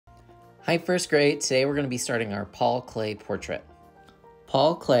Hi, first grade. Today we're going to be starting our Paul Klee portrait.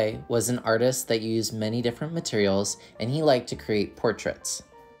 Paul Klee was an artist that used many different materials, and he liked to create portraits.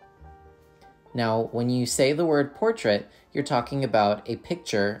 Now, when you say the word portrait, you're talking about a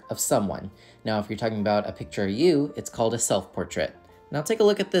picture of someone. Now, if you're talking about a picture of you, it's called a self-portrait. Now take a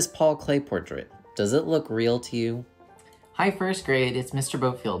look at this Paul Klee portrait. Does it look real to you? Hi, first grade. It's Mr.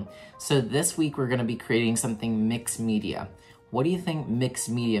 Boatfield. So this week we're going to be creating something mixed media. What do you think mixed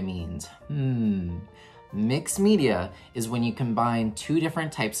media means? Mixed media is when you combine two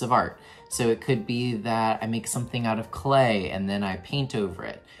different types of art. So it could be that I make something out of clay and then I paint over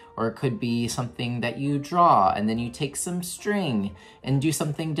it. Or it could be something that you draw and then you take some string and do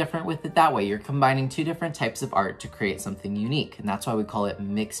something different with it that way. You're combining two different types of art to create something unique. And that's why we call it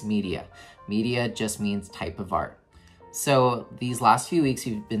mixed media. Media just means type of art. So these last few weeks,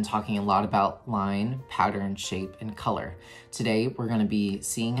 we've been talking a lot about line, pattern, shape, and color. Today, we're going to be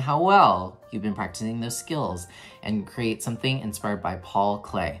seeing how well you've been practicing those skills and create something inspired by Paul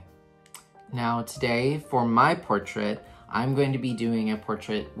Klee. Now today, for my portrait, I'm going to be doing a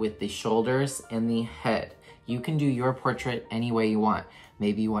portrait with the shoulders and the head. You can do your portrait any way you want.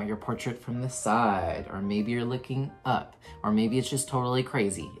 Maybe you want your portrait from the side, or maybe you're looking up, or maybe it's just totally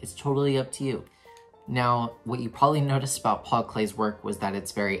crazy. It's totally up to you. Now, what you probably noticed about Paul Klee's work was that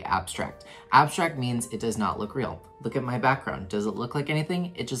it's very abstract. Abstract means it does not look real. Look at my background. Does it look like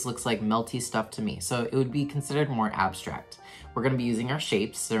anything? It just looks like melty stuff to me. So it would be considered more abstract. We're going to be using our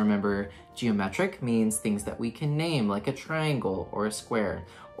shapes. So remember, geometric means things that we can name, like a triangle or a square.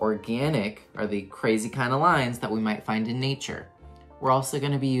 Organic are the crazy kind of lines that we might find in nature. We're also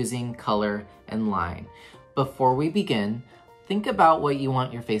going to be using color and line. Before we begin, think about what you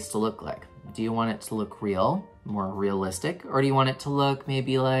want your face to look like. Do you want it to look real, more realistic, or do you want it to look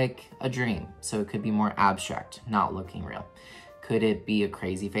maybe like a dream? So it could be more abstract, not looking real. Could it be a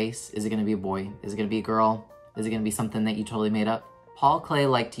crazy face? Is it gonna be a boy? Is it gonna be a girl? Is it gonna be something that you totally made up? Paul Klee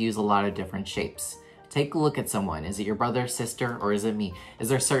liked to use a lot of different shapes. Take a look at someone. Is it your brother, sister, or is it me? Is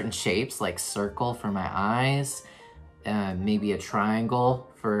there certain shapes like circle for my eyes? Maybe a triangle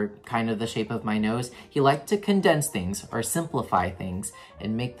for kind of the shape of my nose. He liked to condense things or simplify things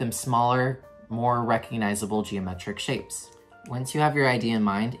and make them smaller, more recognizable geometric shapes. Once you have your idea in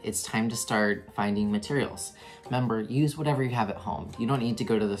mind, it's time to start finding materials. Remember, use whatever you have at home. You don't need to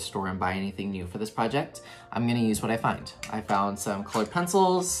go to the store and buy anything new for this project. I'm gonna use what I find. I found some colored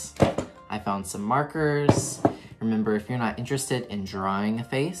pencils. I found some markers. Remember, if you're not interested in drawing a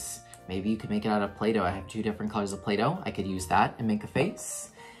face, maybe you could make it out of Play-Doh. I have two different colors of Play-Doh. I could use that and make a face.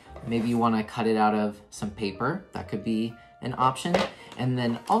 Maybe you want to cut it out of some paper. That could be an option. And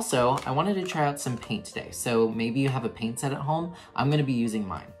then also, I wanted to try out some paint today. So maybe you have a paint set at home. I'm going to be using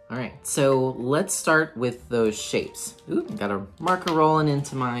mine. All right, so let's start with those shapes. Ooh, got a marker rolling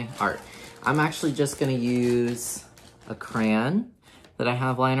into my art. I'm actually just going to use a crayon that I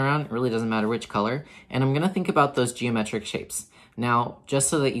have lying around. It really doesn't matter which color. And I'm going to think about those geometric shapes. Now, just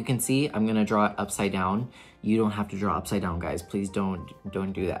so that you can see, I'm gonna draw it upside down. You don't have to draw upside down, guys. Please don't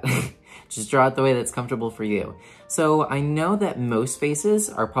do that. Just draw it the way that's comfortable for you. So I know that most faces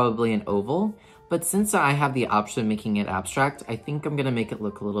are probably an oval, but since I have the option of making it abstract, I think I'm gonna make it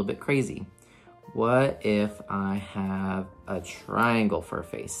look a little bit crazy. What if I have a triangle for a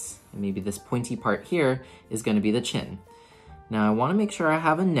face? And maybe this pointy part here is gonna be the chin. Now I wanna make sure I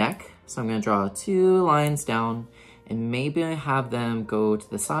have a neck, so I'm gonna draw 2 lines down, and maybe I have them go to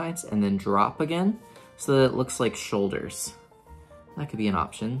the sides and then drop again so that it looks like shoulders. That could be an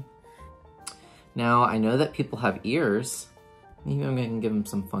option. Now, I know that people have ears. Maybe I'm gonna give them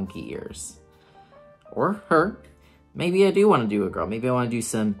some funky ears. Or her. Maybe I do wanna do a girl. Maybe I wanna do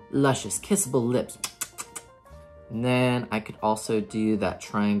some luscious, kissable lips. And then I could also do that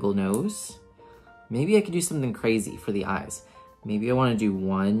triangle nose. Maybe I could do something crazy for the eyes. Maybe I wanna do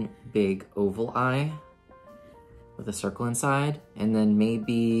one big oval eye with a circle inside, and then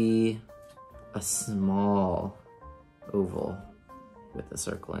maybe a small oval with a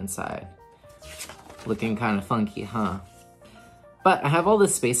circle inside. Looking kind of funky, huh? But I have all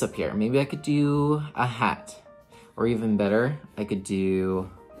this space up here. Maybe I could do a hat, or even better, I could do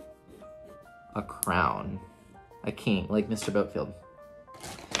a crown, a king, like Mr. Boatfield.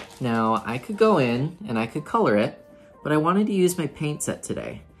 Now, I could go in and I could color it, but I wanted to use my paint set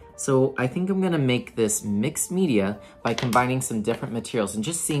today. So I think I'm gonna make this mixed media by combining some different materials and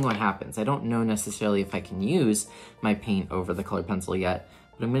just seeing what happens. I don't know necessarily if I can use my paint over the colored pencil yet,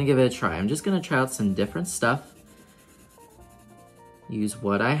 but I'm gonna give it a try. I'm just gonna try out some different stuff, use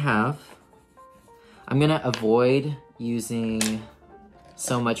what I have. I'm gonna avoid using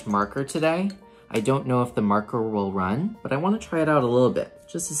so much marker today. I don't know if the marker will run, but I wanna try it out a little bit.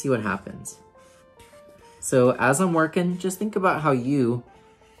 just to see what happens. So as I'm working, just think about how you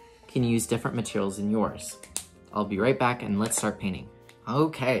can use different materials in yours. I'll be right back and let's start painting.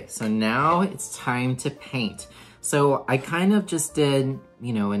 Okay, so now it's time to paint. So I kind of just did,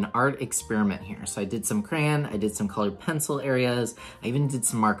 you know, an art experiment here. So I did some crayon, I did some colored pencil areas, I even did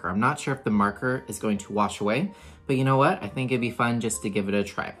some marker. I'm not sure if the marker is going to wash away, but you know what? I think it'd be fun just to give it a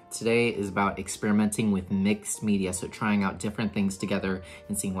try. Today is about experimenting with mixed media, so trying out different things together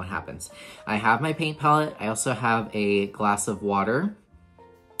and seeing what happens. I have my paint palette, I also have a glass of water,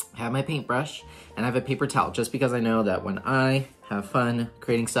 I have my paintbrush, and I have a paper towel, just because I know that when I have fun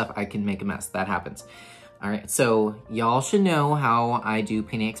creating stuff, I can make a mess. That happens. All right, so y'all should know how I do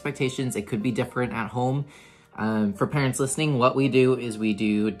painting expectations. It could be different at home. For parents listening, what we do is we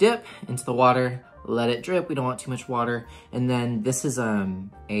do dip into the water, let it drip. We don't want too much water. And then this is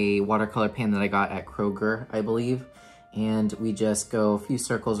a watercolor pan that I got at Kroger, I believe. And we just go a few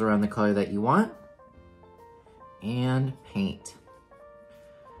circles around the color that you want and paint.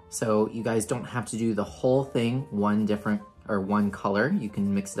 So you guys don't have to do the whole thing one color. You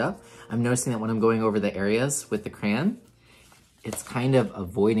can mix it up. I'm noticing that when I'm going over the areas with the crayon, it's kind of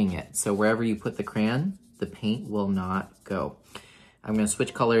avoiding it. So wherever you put the crayon, the paint will not go. I'm gonna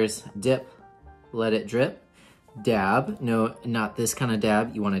switch colors, dip, let it drip, dab. No, not this kind of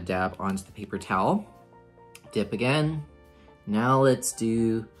dab. You wanna dab onto the paper towel. Dip again. Now let's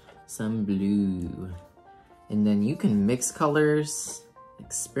do some blue. And then you can mix colors,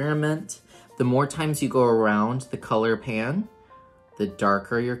 experiment. The more times you go around the color pan, the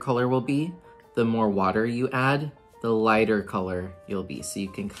darker your color will be. The more water you add, the lighter color you'll be. So you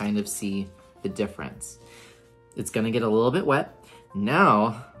can kind of see the difference. It's gonna get a little bit wet.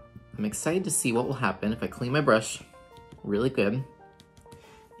 Now, I'm excited to see what will happen if I clean my brush really good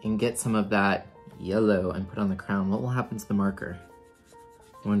and get some of that yellow and put on the crown. What will happen to the marker?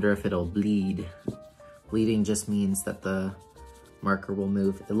 I wonder if it'll bleed. Bleeding just means that the marker will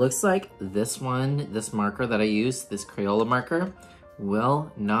move. It looks like this marker that I use, this Crayola marker,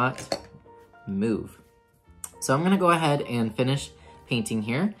 will not move. So I'm gonna go ahead and finish painting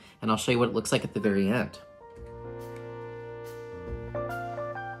here, and I'll show you what it looks like at the very end.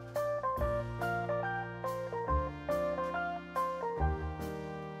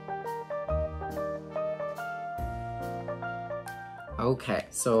 Okay,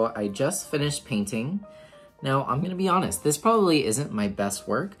 so I just finished painting. Now, I'm gonna be honest, this probably isn't my best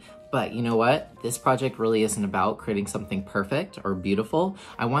work, but you know what? This project really isn't about creating something perfect or beautiful.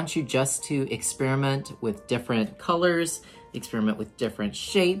 I want you just to experiment with different colors, experiment with different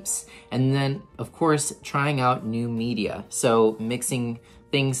shapes, and then, of course, trying out new media. So mixing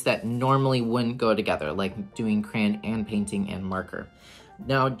things that normally wouldn't go together, like doing crayon and painting and marker.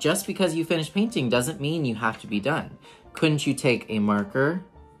 Now, just because you finish painting doesn't mean you have to be done. Couldn't you take a marker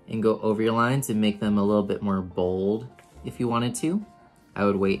and go over your lines and make them a little bit more bold if you wanted to? I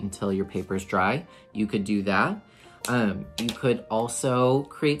would wait until your paper's dry. You could do that. You could also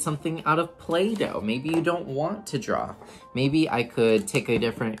create something out of Play-Doh. Maybe you don't want to draw. Maybe I could take a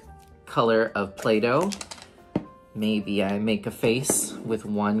different color of Play-Doh. Maybe I make a face with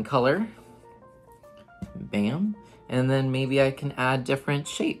one color. Bam. And then maybe I can add different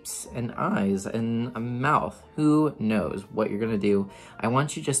shapes and eyes and a mouth. Who knows what you're gonna do? I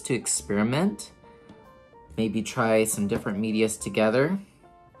want you just to experiment. Maybe try some different medias together.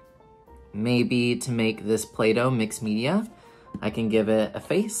 Maybe to make this Play-Doh mixed media, I can give it a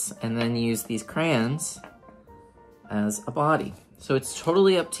face and then use these crayons as a body. So it's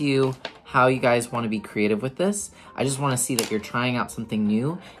totally up to you how you guys wanna be creative with this. I just wanna see that you're trying out something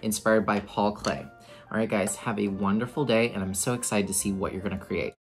new inspired by Paul Klee. All right, guys, have a wonderful day, and I'm so excited to see what you're gonna create.